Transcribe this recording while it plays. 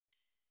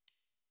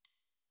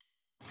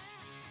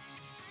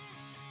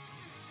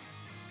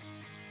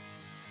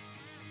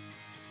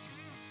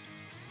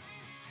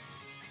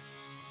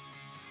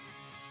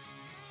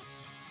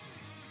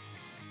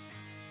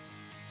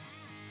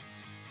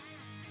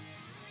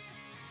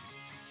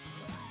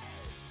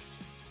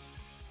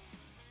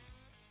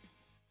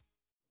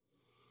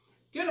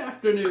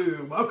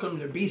afternoon. Welcome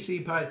to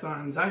BC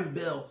Pythons. I'm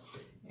Bill,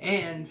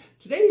 and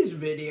today's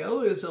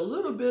video is a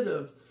little bit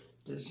of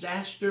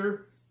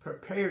disaster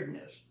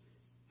preparedness.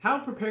 How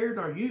prepared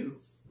are you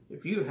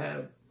if you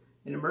have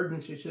an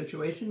emergency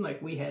situation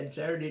like we had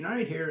Saturday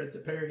night here at the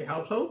Perry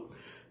household?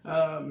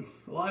 A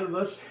lot of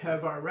us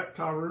have our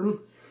reptile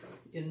room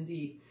in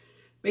the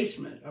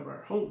basement of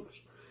our homes.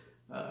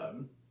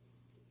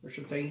 There's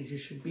some things you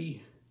should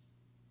be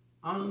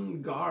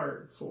on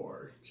guard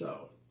for.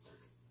 So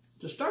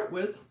to start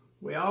with,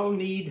 we all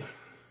need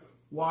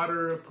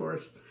water, of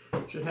course.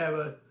 Should have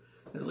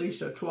at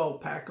least a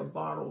 12-pack of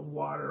bottled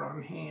water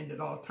on hand at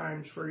all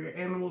times for your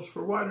animals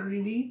for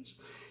watering needs.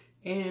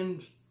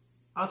 And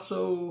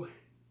also,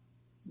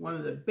 one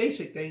of the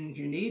basic things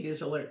you need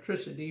is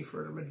electricity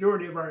for the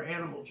majority of our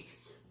animals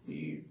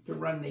to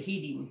run the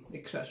heating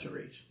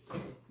accessories.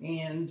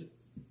 And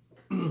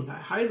I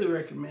highly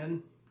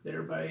recommend that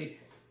everybody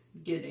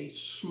get a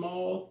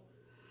small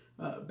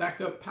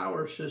backup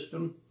power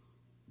system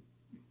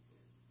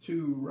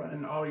to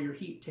run all your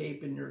heat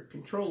tape and your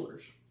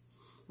controllers.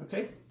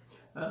 Okay,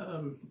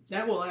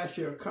 that will last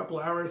you a couple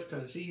hours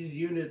because these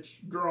units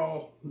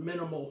draw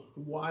minimal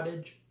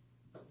wattage.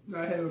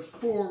 I have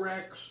 4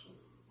 racks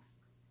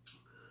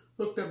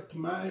hooked up to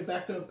my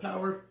backup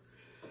power,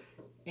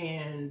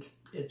 and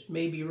it's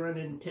maybe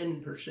running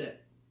 10%.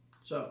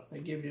 So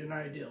that gives you an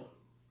idea.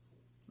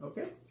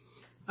 Okay,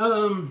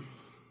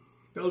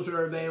 those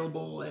are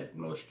available at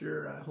most of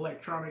your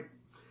electronic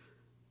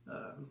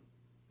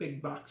big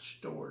box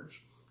stores,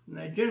 and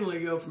they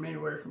generally go from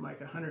anywhere from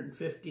like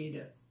 150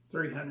 to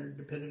 300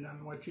 depending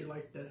on what you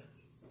like to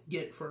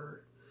get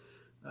for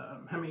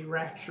how many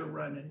racks you're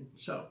running.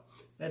 So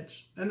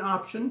that's an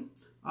option.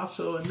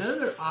 Also,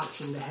 another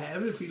option to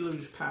have if you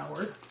lose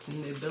power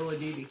and the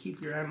ability to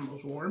keep your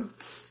animals warm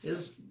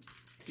is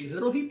these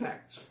little heat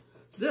packs.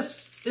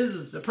 This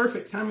is the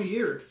perfect time of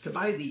year to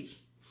buy these.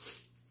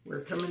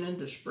 We're coming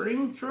into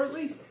spring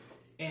shortly,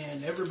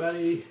 and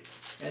everybody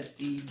at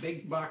the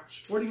big box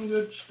sporting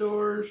goods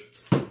stores,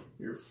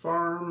 your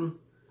farm,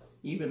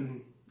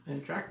 even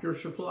and Tractor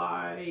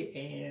Supply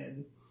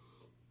and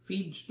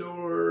feed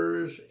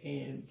stores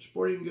and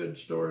sporting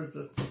goods stores,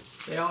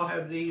 they all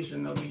have these,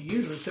 and they'll be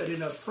usually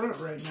setting up front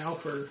right now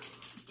for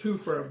 2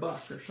 for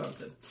 $1 or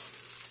something.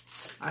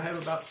 I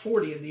have about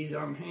 40 of these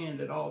on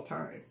hand at all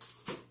times.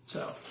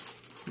 So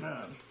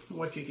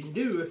what you can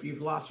do if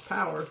you've lost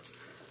power,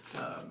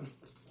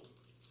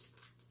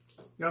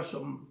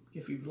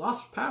 if you've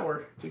lost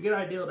power, it's a good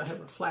idea to have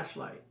a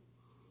flashlight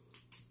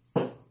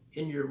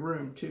in your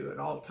room too at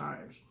all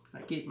times.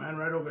 I keep mine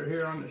right over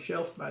here on the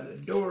shelf by the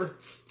door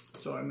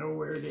so I know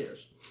where it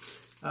is.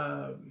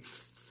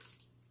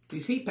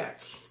 These heat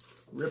packs,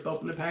 rip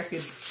open the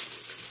package,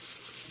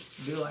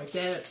 do like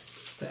that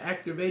to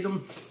activate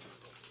them.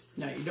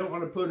 Now you don't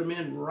want to put them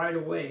in right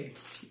away.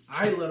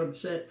 I let them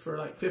set for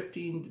like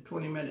 15 to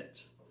 20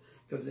 minutes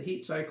because the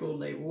heat cycle,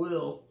 they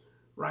will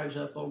rise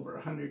up over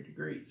 100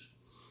 degrees.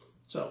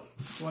 So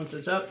once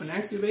it's up and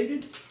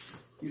activated,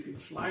 you can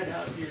slide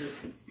out your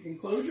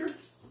enclosure,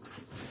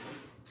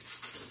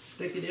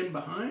 stick it in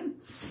behind,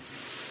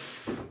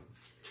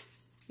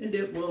 and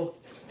it will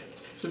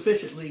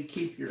sufficiently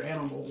keep your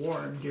animal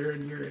warm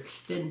during your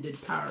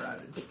extended power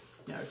outage.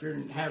 Now if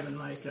you're having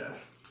like a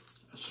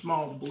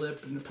small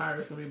blip and the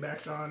power's going to be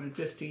back on in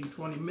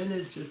 15-20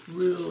 minutes, it's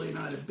really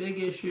not a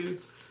big issue.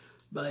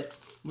 But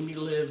when you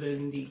live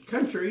in the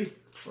country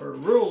or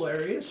rural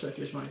areas such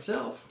as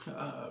myself,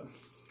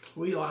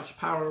 we lost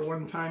power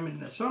one time in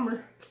the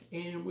summer,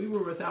 and we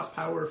were without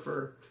power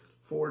for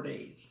 4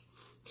 days.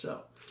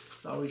 So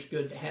it's always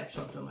good to have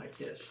something like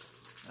this.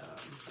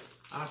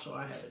 Also,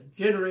 I have a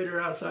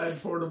generator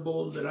outside,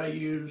 portable, that I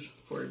use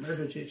for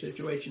emergency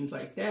situations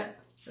like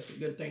that. That's a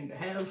good thing to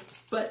have,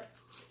 but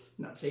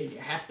I'm not saying you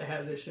have to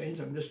have these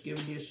things. I'm just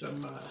giving you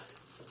some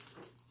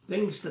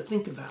things to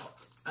think about.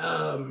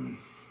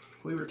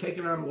 We were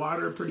taking on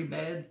water pretty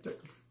bad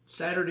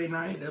Saturday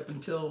night up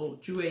until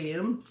 2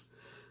 a.m.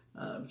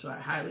 So I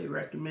highly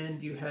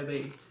recommend you have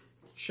a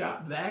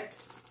shop vac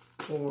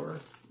or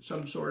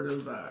some sort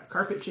of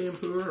carpet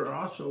shampooer, or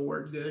also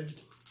work good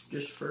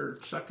just for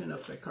sucking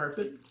up the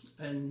carpet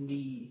and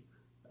the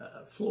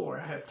floor.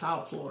 I have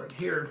tile floor in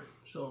here,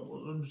 so it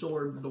will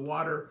absorb the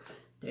water,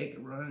 take a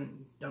run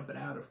and dump it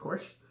out, of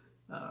course.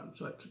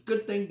 So it's a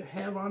good thing to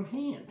have on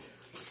hand.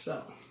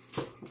 So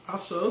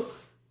also,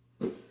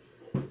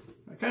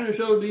 I kind of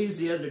showed these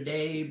the other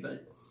day,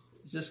 but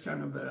it's just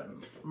kind of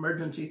an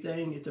emergency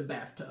thing. It's a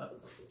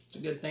bathtub. It's a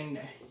good thing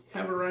to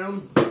have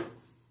around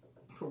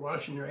for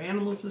washing your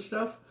animals and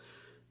stuff.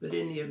 But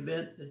in the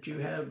event that you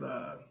have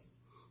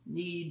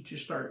need to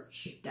start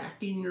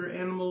stacking your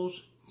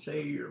animals,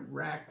 say you're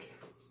racked,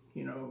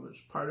 as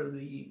part of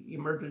the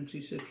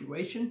emergency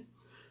situation,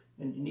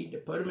 and you need to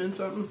put them in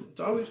something, it's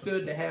always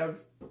good to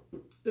have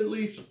at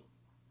least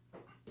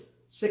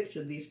 6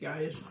 of these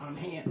guys on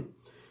hand.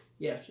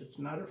 Yes, it's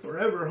not a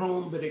forever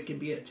home, but it can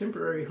be a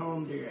temporary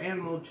home to your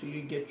animal till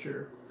you get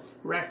your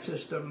rack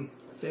system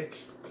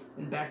fixed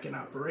and back in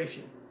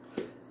operation.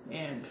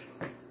 And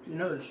you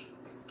notice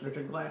There's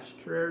a glass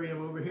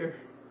terrarium over here.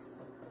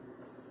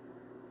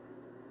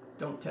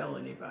 Don't tell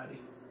anybody.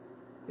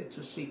 It's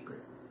a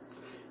secret.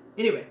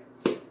 Anyway,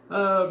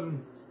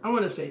 I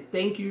want to say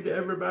thank you to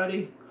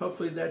everybody.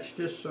 Hopefully that's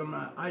just some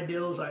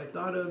ideals I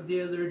thought of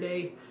the other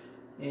day.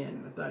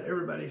 And I thought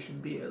everybody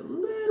should be a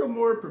little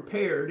more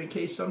prepared in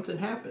case something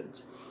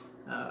happens.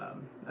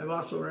 I've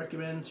also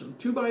recommended some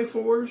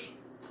 2x4s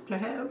to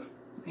have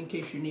in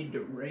case you need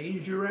to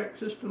raise your rack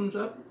systems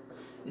up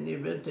in the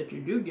event that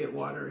you do get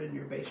water in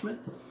your basement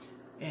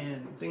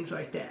and things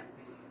like that.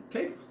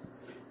 Okay?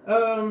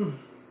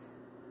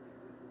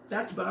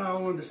 That's about all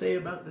I wanted to say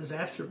about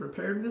disaster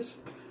preparedness.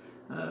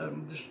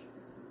 Just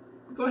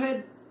go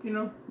ahead,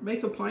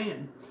 make a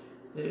plan.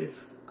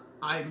 If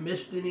I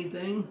missed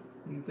anything,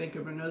 you think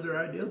of another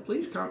idea,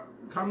 please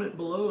comment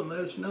below and let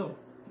us know.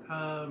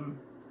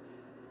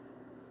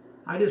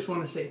 I just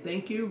want to say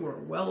thank you. We're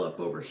well up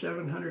over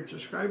 700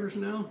 subscribers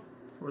now.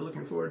 We're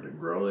looking forward to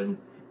growing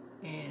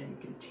and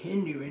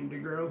continuing to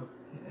grow.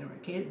 And we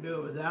can't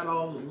do it without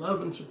all the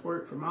love and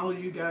support from all of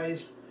you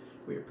guys.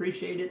 We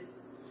appreciate it.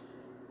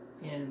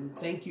 And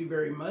thank you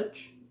very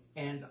much.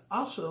 And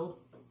also,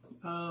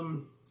 our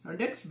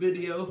next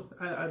video,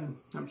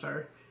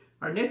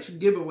 our next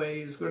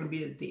giveaway is going to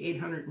be at the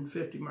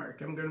 850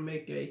 mark. I'm going to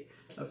make a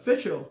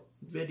official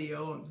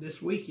video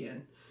this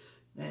weekend.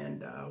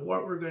 And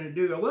what we're going to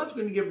do, I was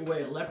going to give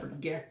away a leopard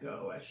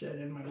gecko, I said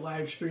in my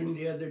live stream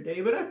the other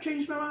day, but I've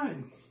changed my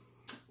mind.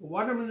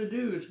 What I'm going to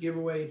do is give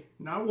away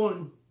not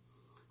one,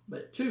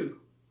 but two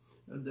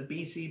of the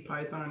BC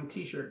Python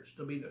t-shirts.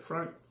 They'll be the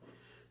front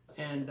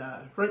and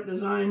front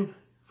design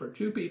for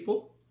two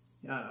people.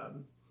 The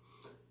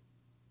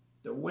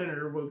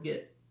winner will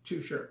get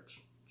two shirts.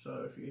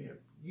 So if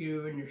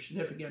you and your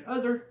significant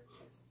other,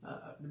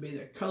 it'll be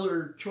the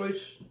color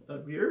choice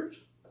of yours,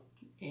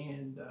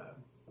 and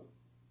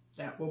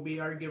that will be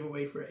our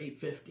giveaway for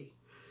 $850.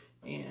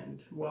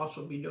 And we'll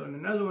also be doing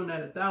another one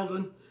at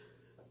 $1,000.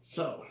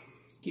 So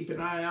keep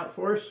an eye out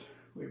for us.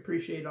 We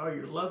appreciate all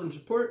your love and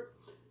support.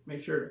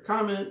 Make sure to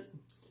comment,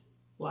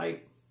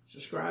 like,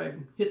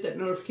 subscribe, hit that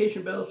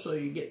notification bell so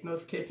you get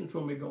notifications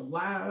when we go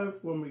live,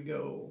 when we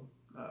go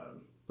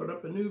put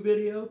up a new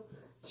video.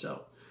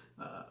 So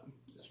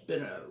it's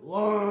been a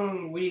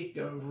long week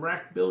of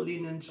rack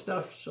building and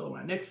stuff, so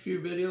my next few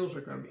videos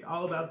are going to be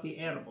all about the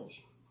animals.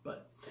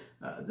 But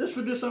this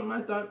was just something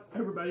I thought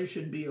everybody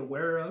should be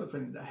aware of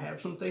and have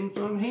some things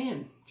on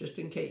hand just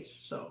in case.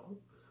 So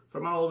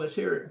from all of us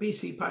here at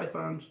BC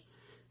Pythons,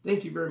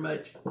 thank you very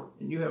much,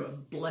 and you have a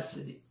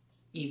blessed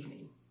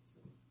evening.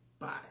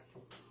 Bye.